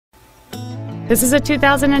This is a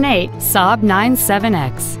 2008 Saab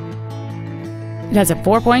 97X. It has a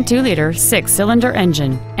 4.2-liter six-cylinder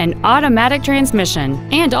engine, an automatic transmission,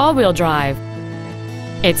 and all-wheel drive.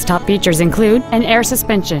 Its top features include an air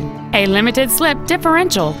suspension, a limited-slip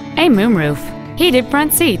differential, a moonroof, heated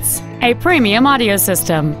front seats, a premium audio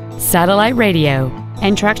system, satellite radio,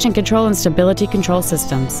 and traction control and stability control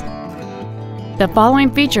systems. The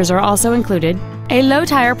following features are also included: a low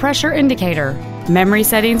tire pressure indicator, memory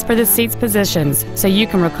settings for the seat's positions so you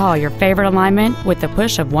can recall your favorite alignment with the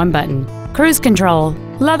push of one button, cruise control,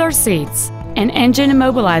 leather seats, an engine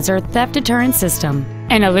immobilizer theft deterrent system,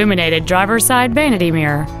 an illuminated driver's side vanity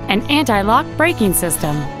mirror, an anti-lock braking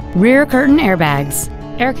system, rear curtain airbags,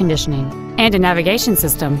 air conditioning, and a navigation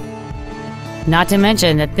system. Not to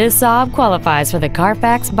mention that this Saab qualifies for the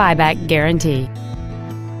Carfax buyback guarantee.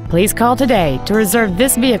 Please call today to reserve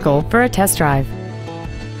this vehicle for a test drive.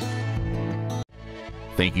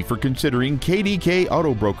 Thank you for considering KDK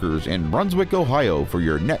Auto Brokers in Brunswick, Ohio for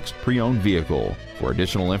your next pre-owned vehicle. For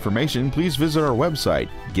additional information, please visit our website,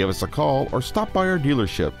 give us a call, or stop by our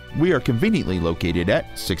dealership. We are conveniently located at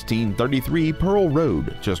 1633 Pearl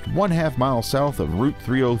Road, just 1/2 mile south of Route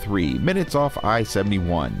 303, minutes off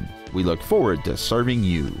I-71. We look forward to serving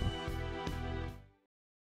you.